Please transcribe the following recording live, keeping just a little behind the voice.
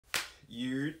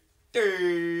You're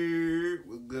third.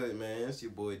 What's good, man? It's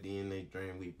your boy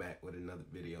dnadre. We back with another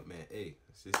video, man. Hey,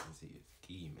 consistency is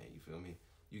key, man. You feel me?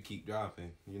 You keep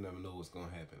dropping, you never know what's gonna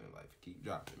happen in life. Keep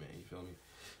dropping, man. You feel me?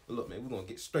 But look, man, we're gonna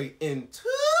get straight into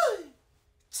it.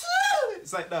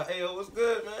 It's like that. Hey, what's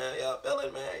good, man? Y'all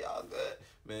feeling, man? Y'all good,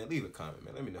 man? Leave a comment,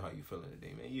 man. Let me know how you feeling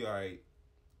today, man. You all right?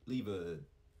 Leave a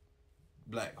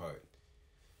black heart.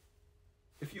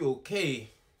 If you okay,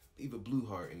 leave a blue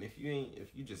heart. And if you ain't,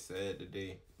 if you just sad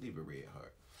today, leave a red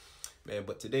heart, man.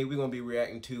 But today we're gonna be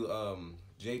reacting to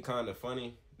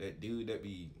Jaykindafunny, that dude that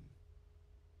be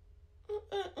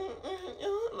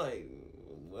like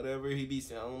whatever he be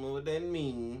saying. I don't know what that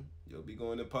mean. You'll be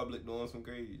going to public doing some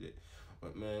crazy shit.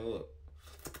 But man, look,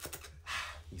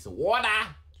 need some water.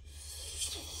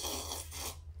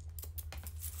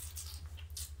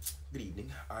 Good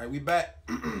evening. All right, we back.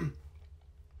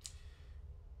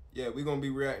 Yeah, we're gonna be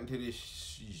reacting to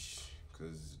this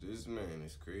because this man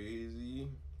is crazy.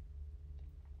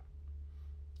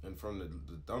 And from the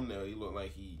thumbnail, he look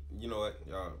like he, you know what,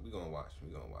 y'all, we gonna watch, man,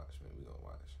 we gonna watch.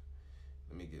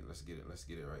 Let's get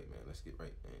it right, man. Let's get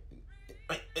right, man.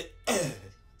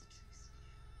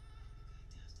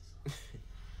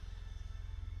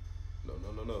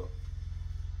 No.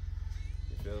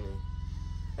 You feel me?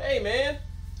 Hey, man.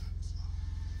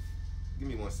 Give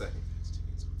me 1 second.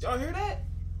 Y'all hear that?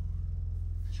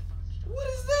 What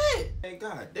is that? Man,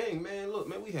 god dang, man. Look,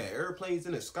 man, we had airplanes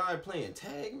in the sky playing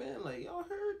tag, man. Like, y'all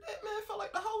heard that, man? Felt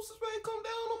like the house was ready to come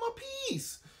down on my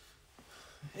piece.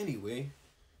 Anyway,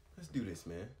 let's do this,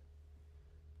 man.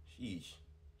 Sheesh.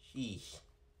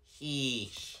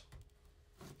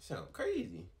 Sound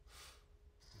crazy.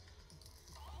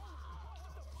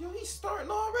 Yo, he's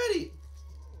starting already.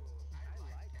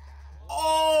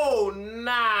 Oh,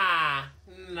 nah.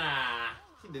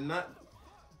 He did not.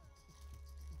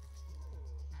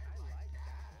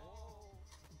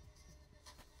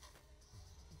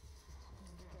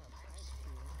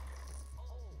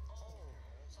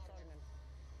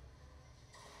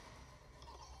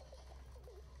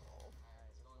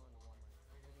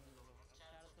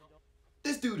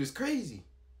 This dude is crazy.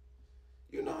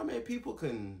 You know how many people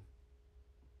can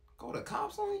call the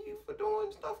cops on you for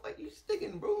doing stuff like you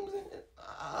sticking brooms in it?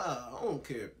 I don't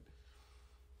care.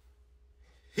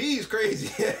 He's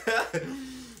crazy.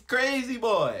 Crazy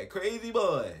boy.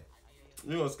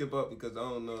 You're gonna skip up because I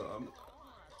don't know.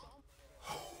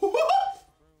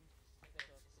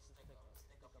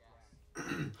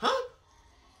 Huh?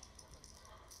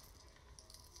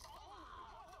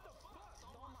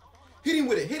 Hit him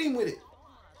with it.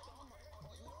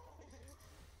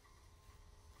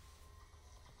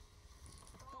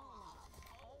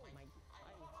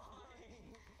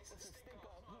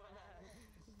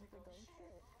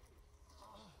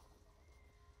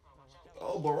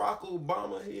 Oh, Barack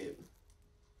Obama hit.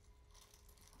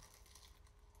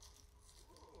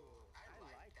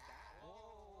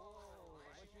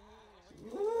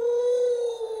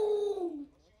 Ooh.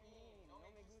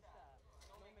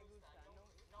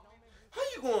 How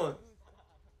you going?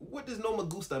 What does no me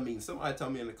gusta mean? Somebody tell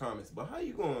me in the comments. But how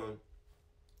you going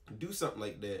to do something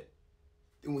like that?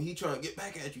 And when he trying to get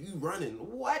back at you, you running.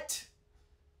 What?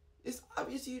 It's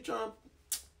obvious you trying.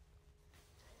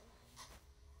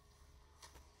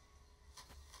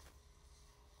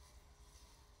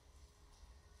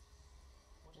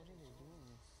 What are they doing?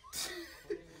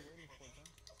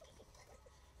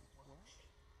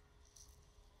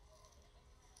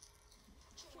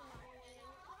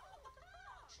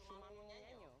 What are you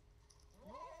waiting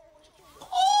for, huh?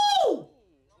 Oh!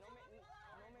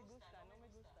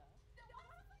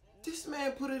 This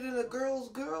man put it in a girl.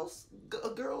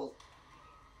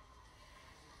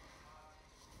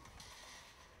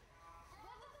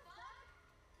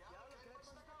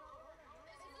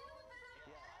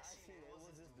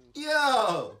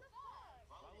 Yo!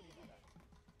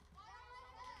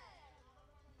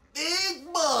 Big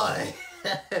boy!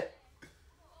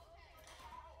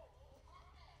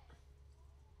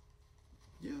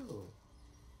 Yo.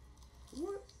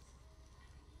 What?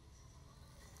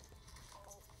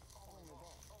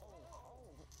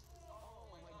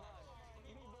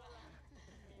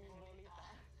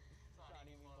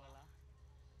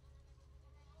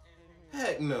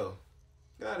 Heck no.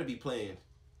 Gotta be playing.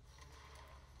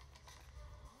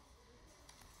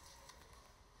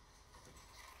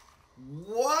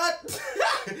 What?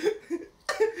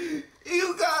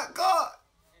 You got caught.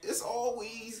 It's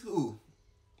always who?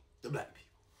 The black people.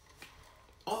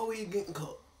 Always getting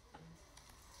caught.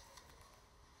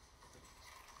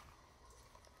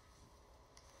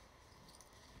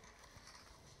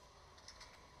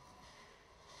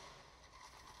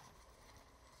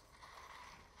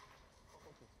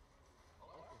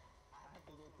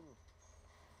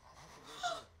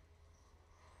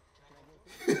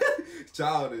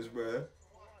 childish, bruh.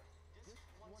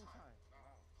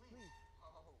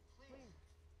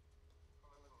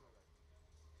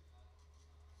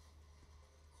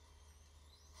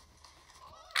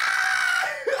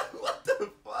 What the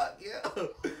fuck, yo?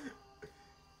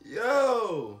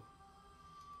 Yo.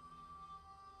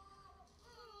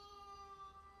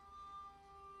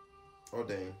 Oh,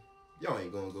 dang. Y'all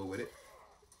ain't gonna go with it.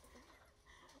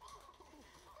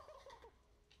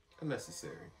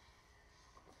 Unnecessary.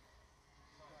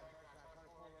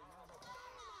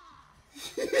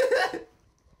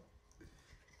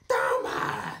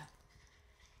 Toma!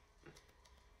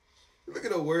 Look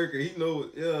at the worker. He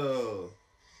knows. Yo.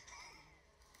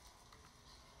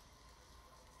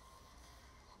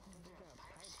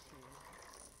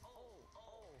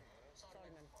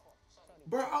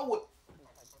 Bro, I would.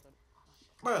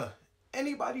 Bruh,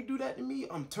 anybody do that to me,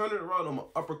 I'm turning around, I'm gonna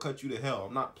uppercut you to hell.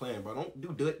 I'm not playing, bro.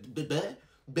 Don't do that.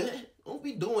 Don't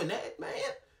be doing that, man.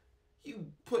 You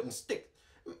putting stick.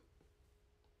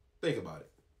 Think about it.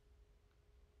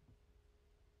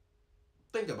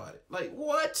 Think about it. Like,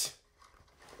 what?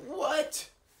 What?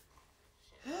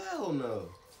 Hell no.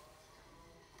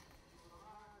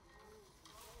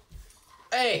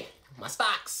 Hey, my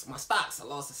stocks. I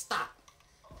lost a stock.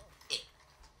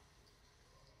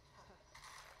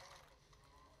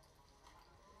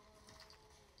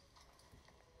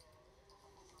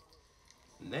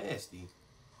 Nasty.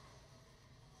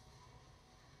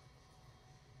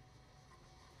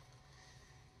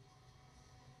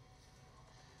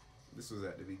 This was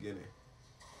at the beginning.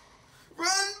 Run,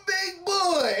 big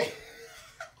boy!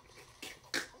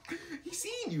 He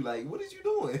seen you, like, what is you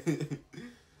doing?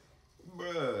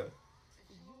 Bruh.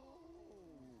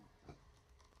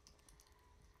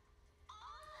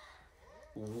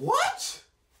 What?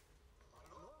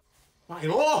 My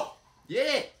Lord!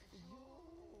 Yeah!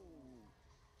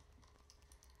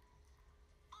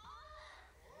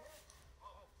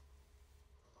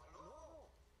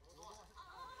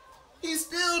 He's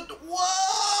still,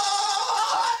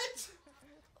 what?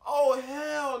 Oh,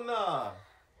 hell nah.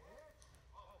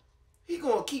 He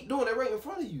gonna keep doing that right in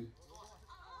front of you.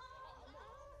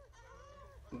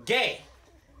 Gay.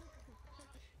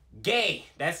 Gay.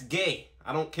 That's gay.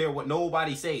 I don't care what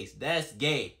nobody says. That's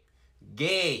gay.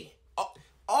 Gay.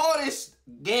 All this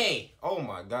gay. Oh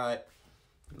my God.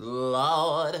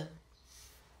 Lord.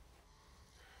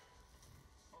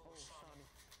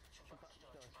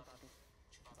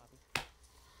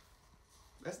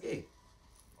 That's gay.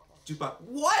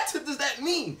 What does that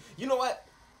mean? You know what?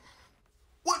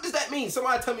 What does that mean?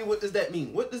 Somebody tell me, what does that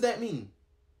mean? What does that mean?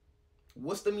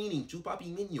 What's the meaning?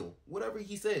 Chupapi niño. Whatever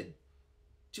he said.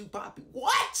 Chupapi.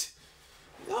 What?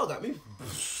 Y'all got me.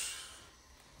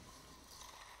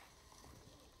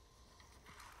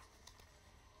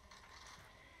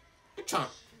 You're trying.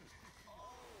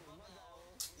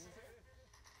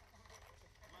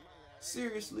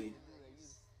 Seriously?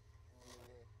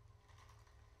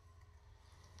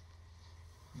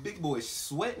 Big boy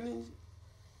sweating.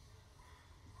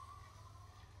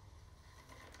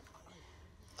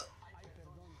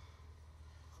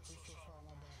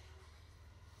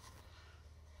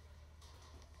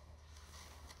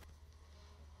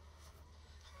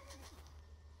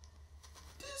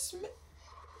 This man.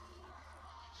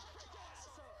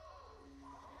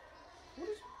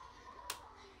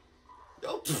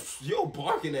 What is... Yo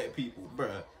barking at people,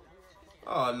 bruh.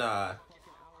 Oh, nah.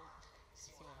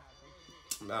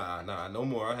 Nah, no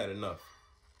more. I had enough.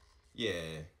 Yeah.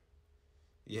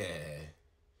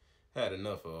 Had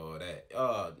enough of all that.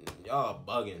 Y'all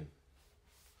bugging.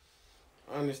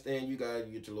 I understand you guys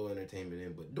get your little entertainment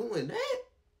in, but doing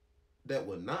that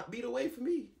would not be the way for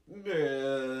me.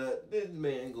 This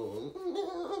man going,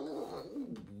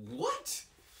 what?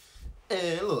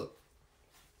 And look.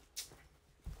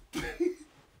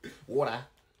 Water.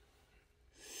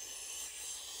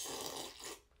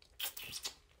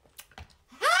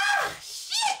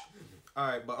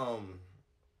 Alright, but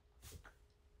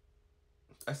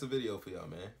that's the video for y'all,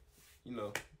 man. You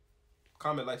know,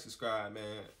 comment, like, subscribe,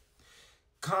 man.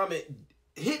 Comment,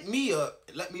 hit me up,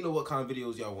 let me know what kind of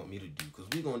videos y'all want me to do, because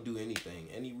we gonna do anything.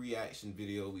 Any reaction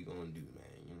video we gonna do,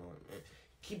 man. You know what I mean?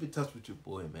 Keep in touch with your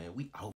boy, man. We out.